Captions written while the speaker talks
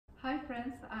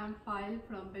friends, I am File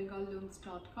from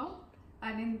BengalLooms.com,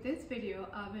 and in this video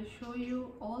I will show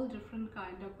you all different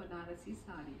kind of Banarasi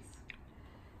sarees.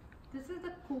 This is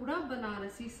the Kora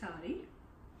Banarasi Saree.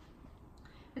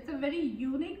 It's a very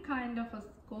unique kind of a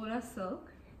Kora silk.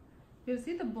 You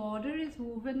see the border is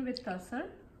woven with Tussar.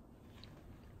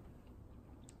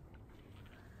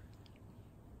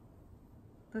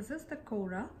 This is the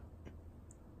Kora.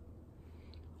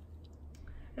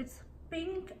 It's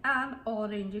pink and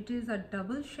orange. It is a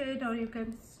double shade, or you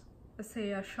can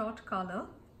say a short color.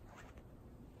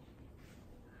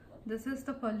 This is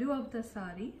the pallu of the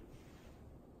saree,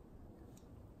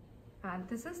 and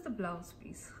this is the blouse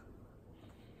piece.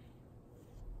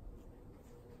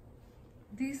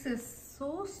 This is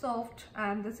so soft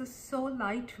and this is so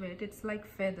lightweight, it's like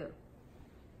feather.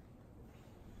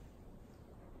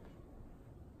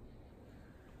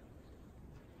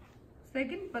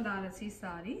 Second Banarasi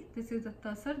Saree. This is a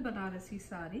Tussar Banarasi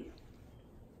Saree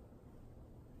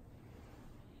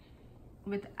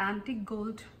with antique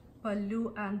gold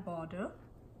pallu and border.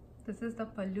 This is the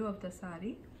pallu of the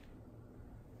saree.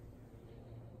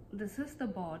 This is the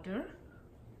border,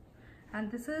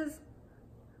 and this is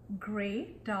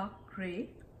grey, dark grey.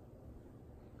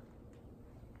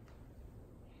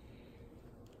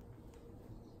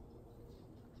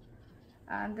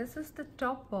 And this is the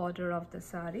top border of the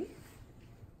saree.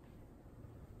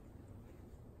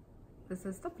 This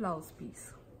is the blouse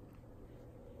piece.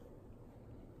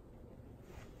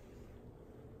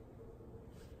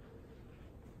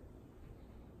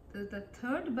 This is the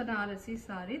third Banarasi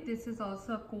Saree. This is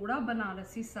also a Kora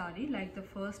Banarasi Saree like the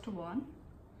first one,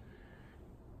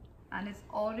 and it's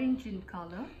orange in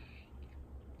color.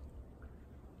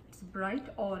 It's bright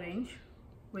orange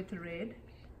with red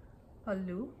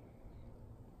pallu.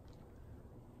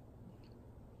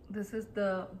 This is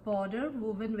the border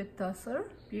woven with Tussar,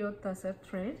 pure Tussar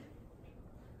thread.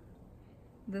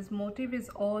 This motif is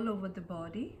all over the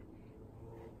body.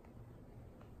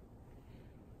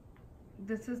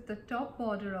 This is the top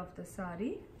border of the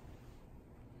saree,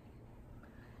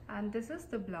 and this is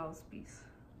the blouse piece.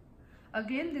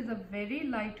 Again, these are very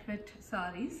lightweight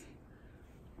sarees.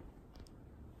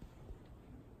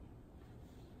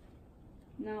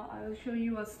 Now I will show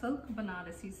you a silk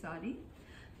Banarasi saree.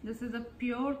 This is a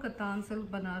pure Katan silk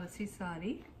Banarasi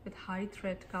saree with high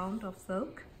thread count of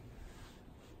silk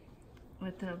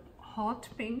with a hot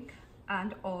pink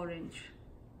and orange.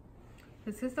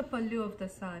 This is the pallu of the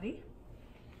saree.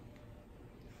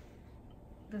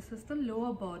 This is the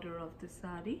lower border of the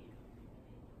saree.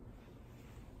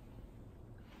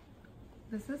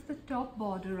 This is the top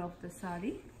border of the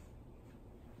saree.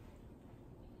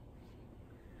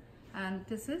 And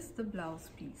this is the blouse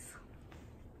piece.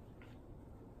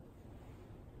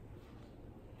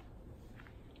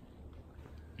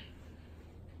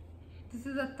 This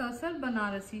is a Tussar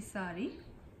Banarasi saree.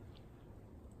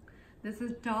 This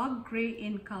is dark grey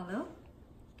in color.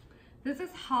 This is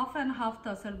half and half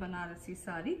Tussar Banarasi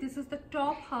saree. This is the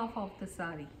top half of the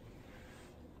saree.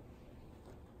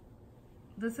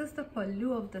 This is the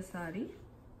pallu of the saree.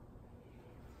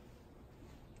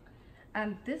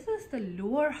 And this is the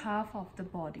lower half of the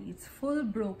body. It's full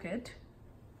brocade.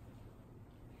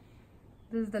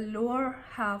 This is the lower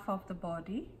half of the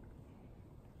body.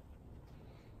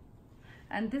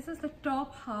 And this is the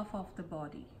top half of the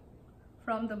body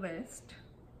from the waist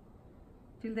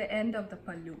till the end of the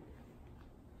pallu.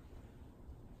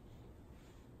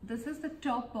 This is the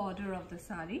top border of the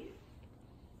saree.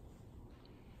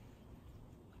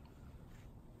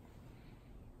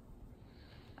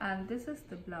 And this is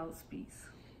the blouse piece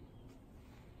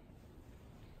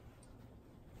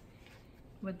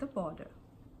with the border.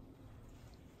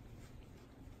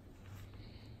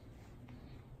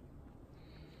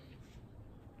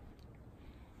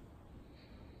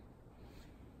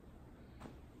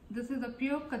 This is a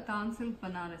pure Katan silk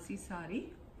Banarasi saree.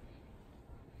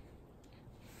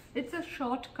 It's a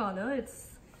short color.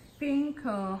 It's pink.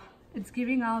 It's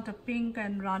giving out a pink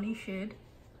and rani shade.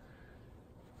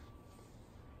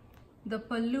 The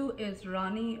pallu is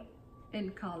rani in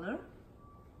color.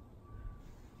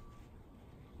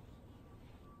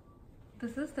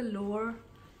 This is the lower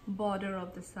border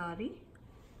of the saree.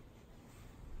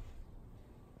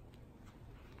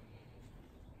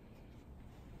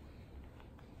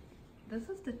 This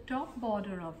is the top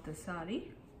border of the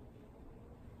saree,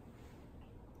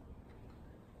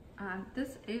 and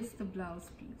this is the blouse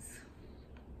piece.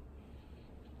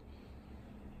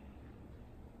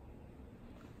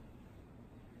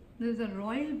 This is a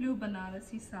royal blue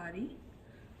Banarasi saree,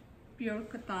 pure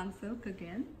Katan silk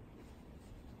again.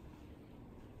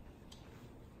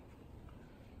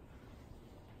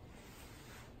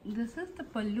 This is the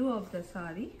pallu of the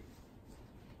sari.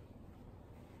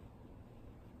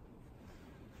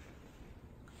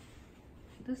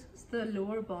 This is the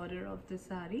lower border of the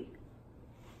sari.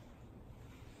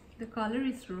 The color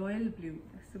is royal blue.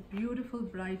 It's a beautiful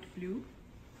bright blue.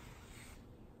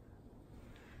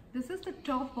 This is the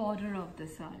top border of the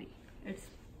sari. It's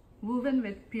woven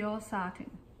with pure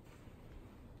satin.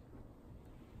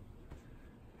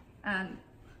 And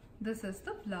this is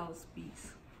the blouse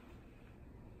piece.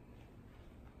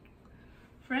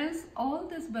 Friends, all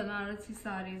these Banarasi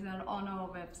sarees are on our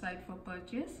website for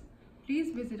purchase.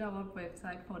 Please visit our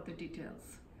website for the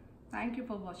details. Thank you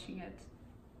for watching it.